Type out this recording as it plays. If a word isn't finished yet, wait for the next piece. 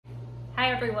Hi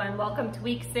everyone, welcome to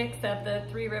week 6 of the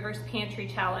Three Rivers Pantry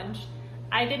Challenge.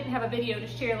 I didn't have a video to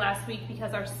share last week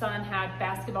because our son had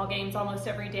basketball games almost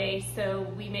every day, so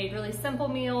we made really simple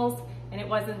meals and it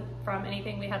wasn't from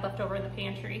anything we had left over in the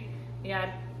pantry. We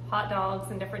had hot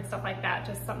dogs and different stuff like that,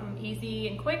 just something easy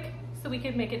and quick so we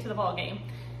could make it to the ball game.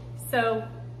 So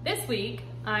this week,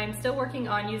 I'm still working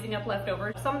on using up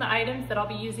leftovers. Some of the items that I'll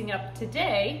be using up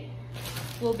today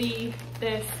will be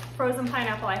this frozen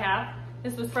pineapple I have.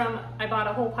 This was I bought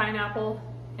a whole pineapple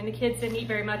and the kids didn't eat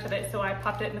very much of it, so I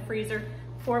popped it in the freezer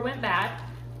before it went bad.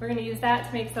 We're gonna use that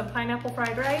to make some pineapple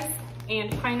fried rice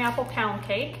and pineapple pound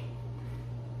cake.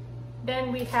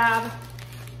 Then we have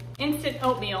instant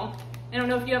oatmeal. I don't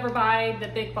know if you ever buy the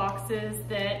big boxes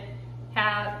that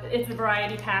it's a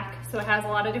variety pack, so it has a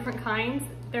lot of different kinds.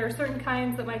 There are certain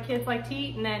kinds that my kids like to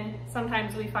eat, and then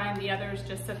sometimes we find the others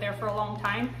just sit there for a long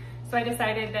time. So I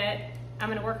decided that I'm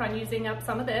gonna work on using up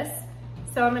some of this.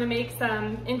 So I'm gonna make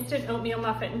some instant oatmeal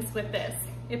muffins with this.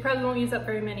 It probably won't use up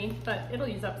very many, but it'll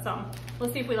use up some.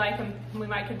 We'll see if we like them, and we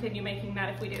might continue making that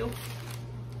if we do.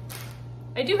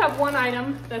 I do have one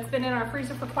item that's been in our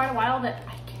freezer for quite a while that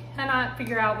I cannot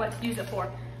figure out what to use it for.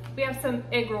 We have some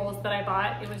egg rolls that I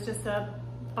bought. It was just a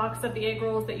box of the egg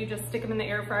rolls that you just stick them in the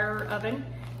air fryer oven.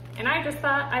 And I just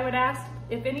thought I would ask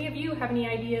if any of you have any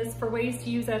ideas for ways to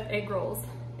use up egg rolls.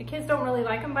 The kids don't really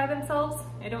like them by themselves.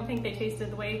 I don't think they tasted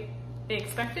the way they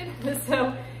expected.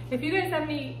 So if you guys have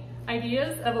any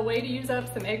ideas of a way to use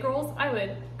up some egg rolls, I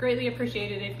would greatly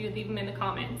appreciate it if you leave them in the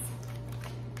comments.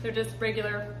 They're just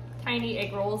regular tiny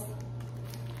egg rolls.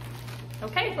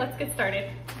 Okay, let's get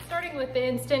started. Starting with the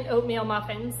instant oatmeal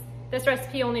muffins. This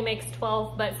recipe only makes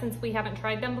 12, but since we haven't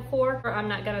tried them before, I'm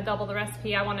not gonna double the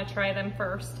recipe. I wanna try them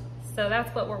first. So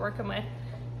that's what we're working with.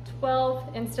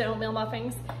 12 instant oatmeal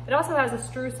muffins. It also has a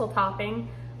streusel topping,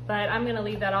 but I'm gonna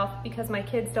leave that off because my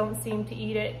kids don't seem to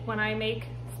eat it when I make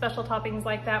special toppings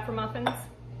like that for muffins.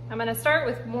 I'm gonna start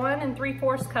with 1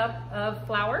 3/4 cup of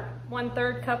flour,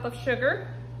 1/3 cup of sugar,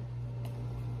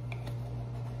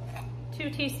 2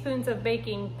 teaspoons of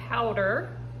baking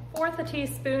powder, 1/4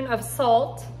 teaspoon of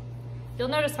salt. You'll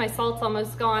notice my salt's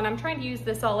almost gone. I'm trying to use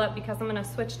this all up because I'm gonna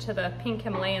switch to the pink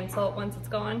Himalayan salt once it's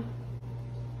gone.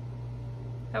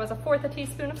 That was 1/4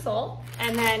 teaspoon of salt.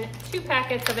 And then 2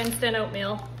 packets of instant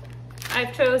oatmeal.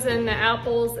 I've chosen the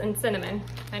apples and cinnamon.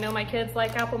 I know my kids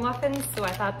like apple muffins, so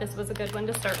I thought this was a good one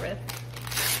to start with.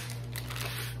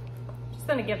 Just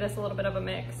gonna give this a little bit of a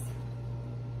mix.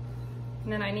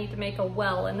 And then I need to make a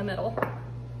well in the middle.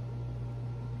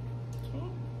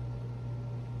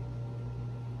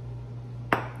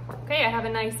 Okay, I have a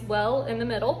nice well in the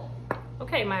middle.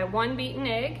 Okay, my 1 beaten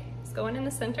egg is going in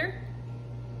the center.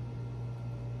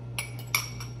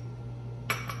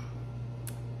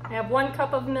 I have 1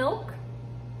 cup of milk.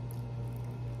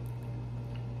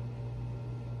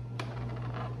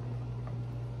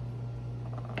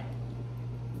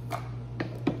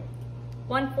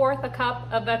 One-fourth a cup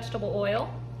of vegetable oil.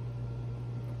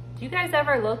 Do you guys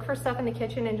ever look for stuff in the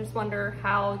kitchen and just wonder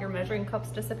how your measuring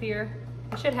cups disappear?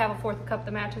 I should have a 1/4 cup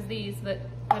that matches these, but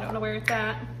I don't know where it's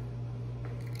at.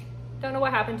 Don't know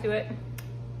what happened to it.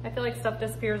 I feel like stuff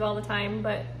disappears all the time,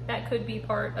 but that could be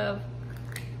part of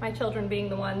my children being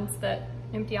the ones that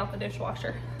empty out the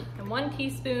dishwasher. And 1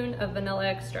 teaspoon of vanilla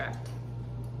extract.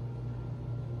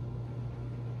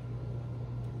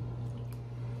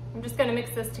 I'm just gonna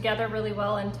mix this together really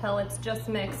well until it's just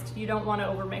mixed. You don't wanna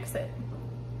overmix it.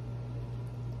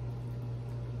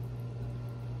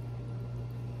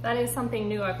 That is something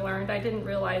new I've learned. I didn't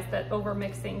realize that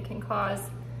overmixing can cause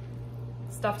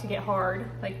stuff to get hard,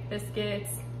 like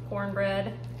biscuits,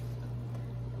 cornbread.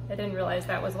 I didn't realize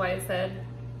that was why it said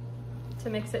to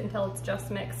mix it until it's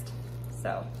just mixed.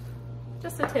 So,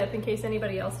 just a tip in case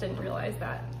anybody else didn't realize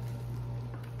that.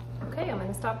 Okay, I'm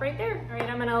gonna stop right there. All right,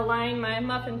 I'm gonna line my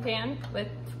muffin pan with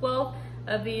 12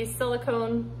 of these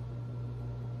silicone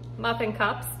muffin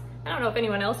cups. I don't know if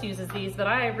anyone else uses these, but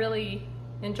I really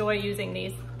enjoy using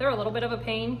these. They're a little bit of a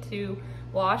pain to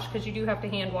wash because you do have to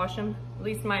hand wash them. At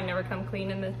least mine never come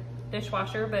clean in the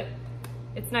dishwasher, but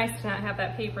it's nice to not have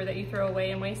that paper that you throw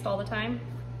away and waste all the time.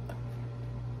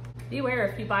 Beware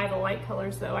if you buy the light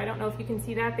colors though. I don't know if you can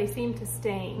see that. They seem to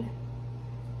stain.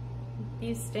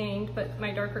 These stained, but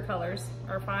my darker colors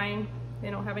are fine. They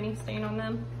don't have any stain on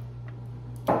them.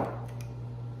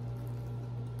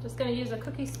 Just gonna use a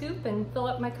cookie scoop and fill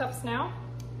up my cups now.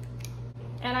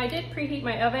 And I did preheat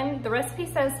my oven. The recipe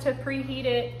says to preheat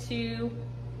it to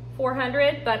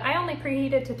 400, but I only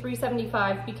preheat it to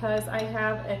 375 because I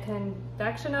have a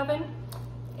convection oven.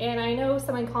 And I know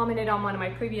someone commented on one of my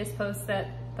previous posts that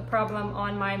the problem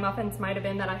on my muffins might have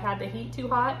been that I had the heat too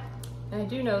hot. And I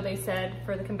do know they said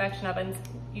for the convection ovens,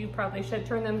 you probably should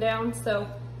turn them down. So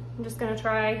I'm just gonna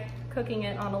try cooking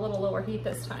it on a little lower heat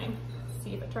this time.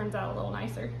 See if it turns out a little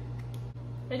nicer.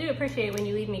 I do appreciate when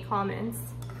you leave me comments.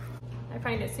 I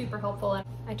find it super helpful, and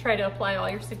I try to apply all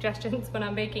your suggestions when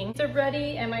I'm baking. They're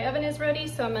ready and my oven is ready,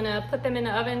 so I'm gonna put them in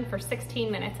the oven for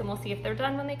 16 minutes and we'll see if they're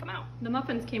done when they come out. The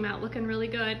muffins came out looking really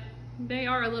good. They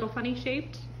are a little funny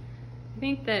shaped. I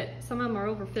think that some of them are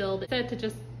overfilled. It said to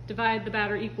just divide the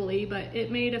batter equally, but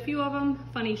it made a few of them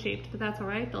funny shaped, but that's all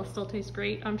right. They'll still taste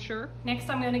great, I'm sure. Next,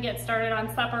 I'm gonna get started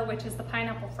on supper, which is the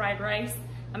pineapple fried rice.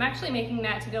 I'm actually making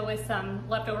that to go with some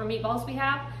leftover meatballs we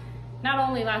have. Not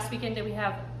only last weekend did we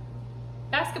have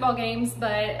basketball games,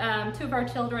 but 2 of our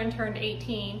children turned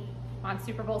 18 on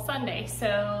Super Bowl Sunday.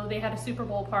 So they had a Super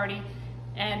Bowl party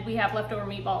and we have leftover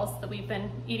meatballs that we've been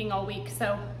eating all week.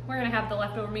 So we're gonna have the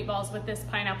leftover meatballs with this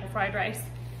pineapple fried rice.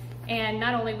 And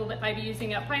not only will I be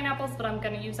using up pineapples, but I'm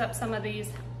gonna use up some of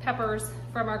these peppers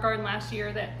from our garden last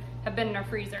year that have been in our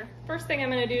freezer. First thing I'm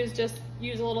gonna do is just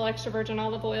use a little extra virgin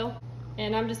olive oil.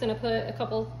 And I'm just gonna put a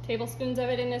couple tablespoons of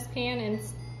it in this pan and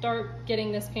start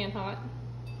getting this pan hot.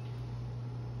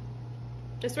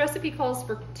 This recipe calls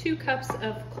for 2 cups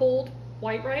of cold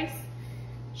white rice.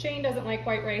 Shane doesn't like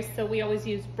white rice, so we always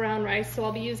use brown rice, so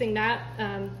I'll be using that.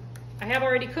 I have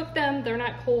already cooked them. They're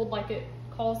not cold like it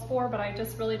calls for, but I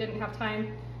just really didn't have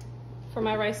time for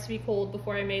my rice to be cold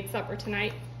before I made supper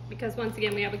tonight, because once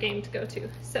again, we have a game to go to.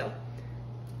 So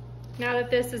now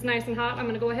that this is nice and hot, I'm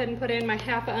gonna go ahead and put in my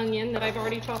half an onion that I've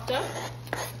already chopped up,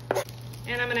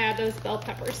 and I'm gonna add those bell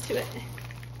peppers to it.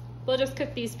 We'll just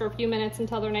cook these for a few minutes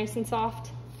until they're nice and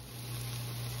soft.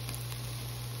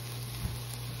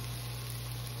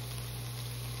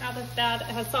 Now that that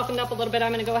has softened up a little bit,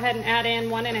 I'm gonna go ahead and add in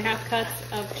 1½ cups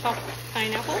of chopped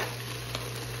pineapple.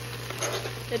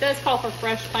 It does call for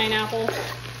fresh pineapple.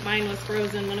 Mine was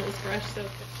frozen when it was fresh, so.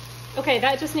 Okay,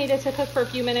 that just needed to cook for a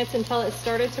few minutes until it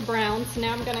started to brown. So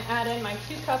now I'm gonna add in my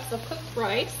 2 cups of cooked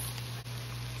rice,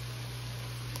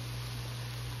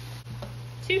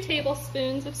 2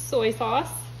 tablespoons of soy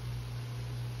sauce.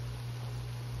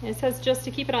 And it says just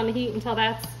to keep it on the heat until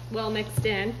that's well mixed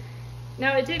in.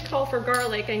 Now it did call for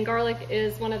garlic, and garlic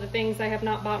is one of the things I have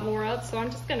not bought more of, so I'm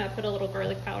just gonna put a little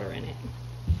garlic powder in it.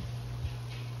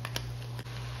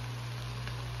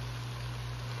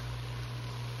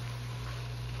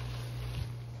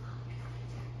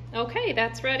 Okay,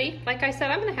 that's ready. Like I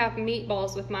said, I'm gonna have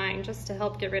meatballs with mine just to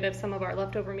help get rid of some of our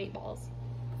leftover meatballs.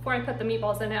 Before I put the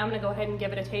meatballs in it, I'm gonna go ahead and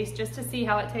give it a taste just to see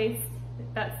how it tastes.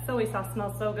 That soy sauce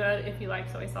smells so good if you like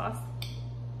soy sauce.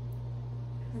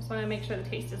 I just wanna make sure the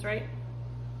taste is right.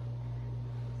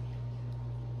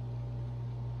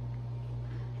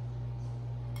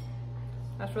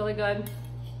 That's really good.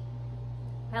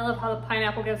 I love how the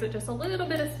pineapple gives it just a little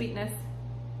bit of sweetness.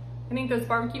 I think those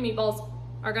barbecue meatballs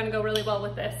are gonna go really well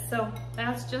with this. So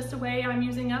that's just a way I'm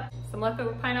using up some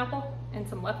leftover pineapple and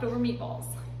some leftover meatballs.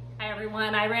 Hi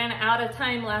everyone, I ran out of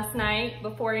time last night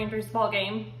before Andrew's ball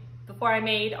game, before I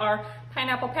made our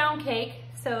pineapple pound cake.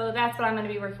 So that's what I'm gonna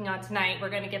be working on tonight. We're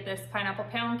gonna get this pineapple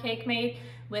pound cake made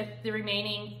with the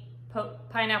remaining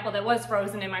pineapple that was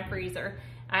frozen in my freezer.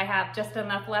 I have just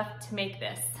enough left to make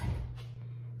this.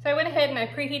 So I went ahead and I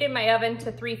preheated my oven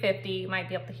to 350. You might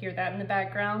be able to hear that in the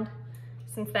background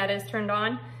since that is turned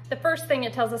on. The first thing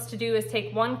it tells us to do is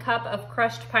take 1 cup of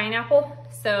crushed pineapple.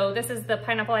 So this is the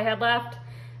pineapple I had left.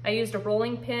 I used a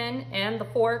rolling pin and the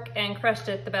fork and crushed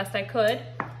it the best I could.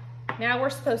 Now we're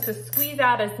supposed to squeeze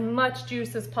out as much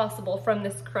juice as possible from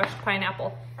this crushed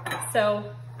pineapple. So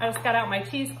I just got out my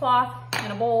cheesecloth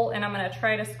and a bowl, and I'm gonna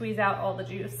try to squeeze out all the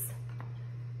juice.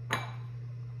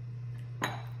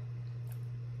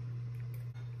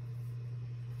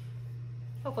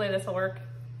 Hopefully this will work.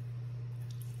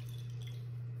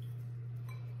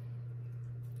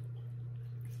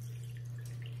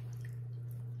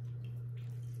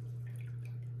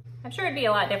 I'm sure it'd be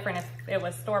a lot different if it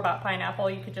was store-bought pineapple.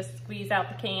 You could just squeeze out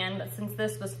the can, but since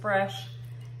this was fresh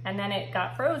and then it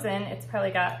got frozen, it's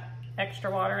probably got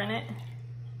extra water in it,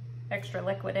 extra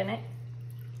liquid in it.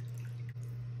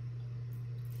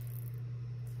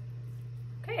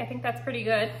 Okay, I think that's pretty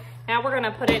good. Now we're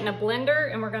gonna put it in a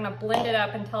blender and we're gonna blend it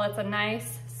up until it's a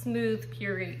nice, smooth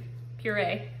puree.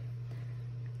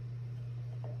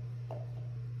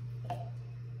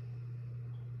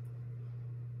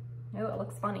 Oh, it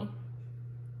looks funny.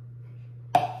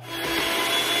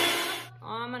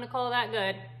 I'm gonna call that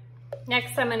good.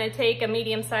 Next, I'm gonna take a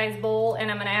medium-sized bowl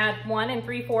and I'm gonna add 1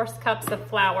 3/4 cups of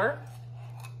flour,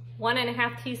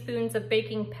 1½ teaspoons of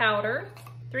baking powder,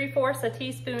 3/4 a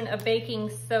teaspoon of baking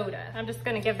soda. I'm just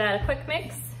gonna give that a quick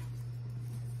mix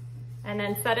and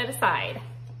then set it aside.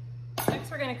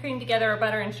 Next, we're gonna cream together our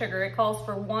butter and sugar. It calls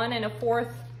for 1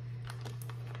 1/4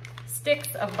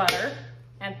 sticks of butter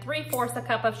and 3/4 a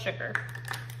cup of sugar.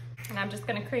 And I'm just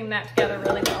gonna cream that together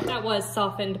really well. That was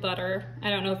softened butter. I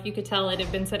don't know if you could tell it had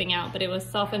been sitting out, but it was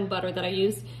softened butter that I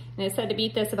used. And it said to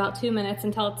beat this about 2 minutes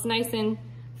until it's nice and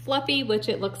fluffy, which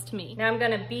it looks to me. Now I'm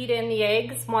gonna beat in the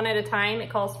eggs one at a time. It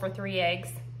calls for 3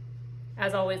 eggs.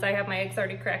 As always, I have my eggs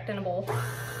already cracked in a bowl.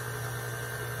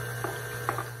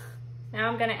 Now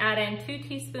I'm gonna add in 2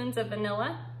 teaspoons of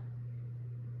vanilla,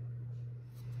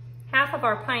 half of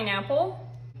our pineapple,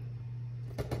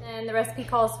 and the recipe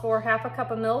calls for 1/2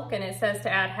 cup of milk, and it says to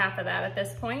add half of that at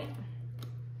this point,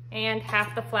 and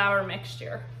half the flour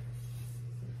mixture.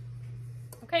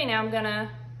 Okay, now I'm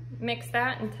gonna mix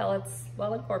that until it's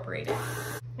well incorporated.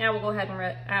 Now we'll go ahead and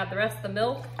add the rest of the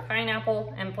milk,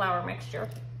 pineapple, and flour mixture.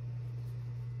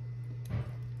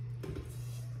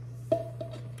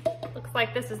 Looks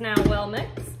like this is now well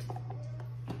mixed.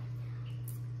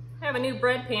 I have a new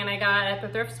bread pan I got at the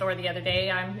thrift store the other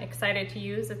day. I'm excited to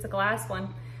use. It's a glass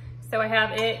one. So I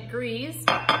have it greased.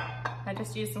 I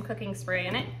just used some cooking spray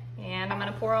in it, and I'm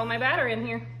gonna pour all my batter in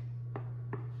here.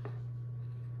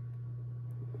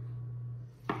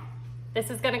 This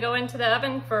is gonna go into the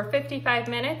oven for 55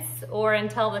 minutes or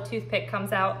until the toothpick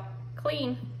comes out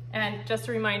clean. And just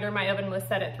a reminder, my oven was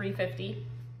set at 350.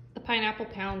 The pineapple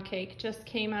pound cake just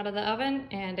came out of the oven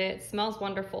and it smells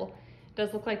wonderful. It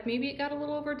does look like maybe it got a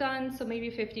little overdone, so maybe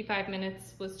 55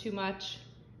 minutes was too much,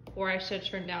 or I should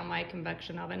turn down my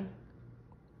convection oven.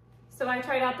 So I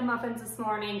tried out the muffins this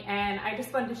morning, and I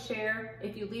just wanted to share,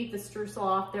 if you leave the streusel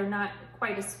off, they're not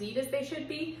quite as sweet as they should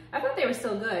be. I thought they were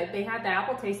still good. They had the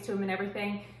apple taste to them and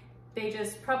everything. They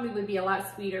just probably would be a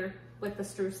lot sweeter with the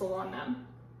streusel on them.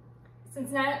 Since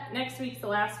next week's the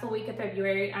last full week of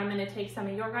February, I'm gonna take some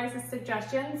of your guys'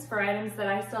 suggestions for items that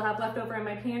I still have left over in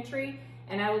my pantry,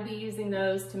 and I will be using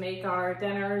those to make our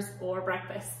dinners or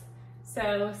breakfast.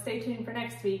 So stay tuned for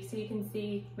next week so you can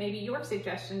see maybe your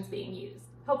suggestions being used.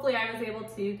 Hopefully I was able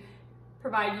to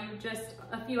provide you just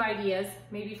a few ideas,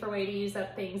 maybe for a way to use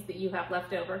up things that you have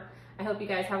left over. I hope you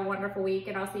guys have a wonderful week,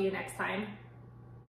 and I'll see you next time.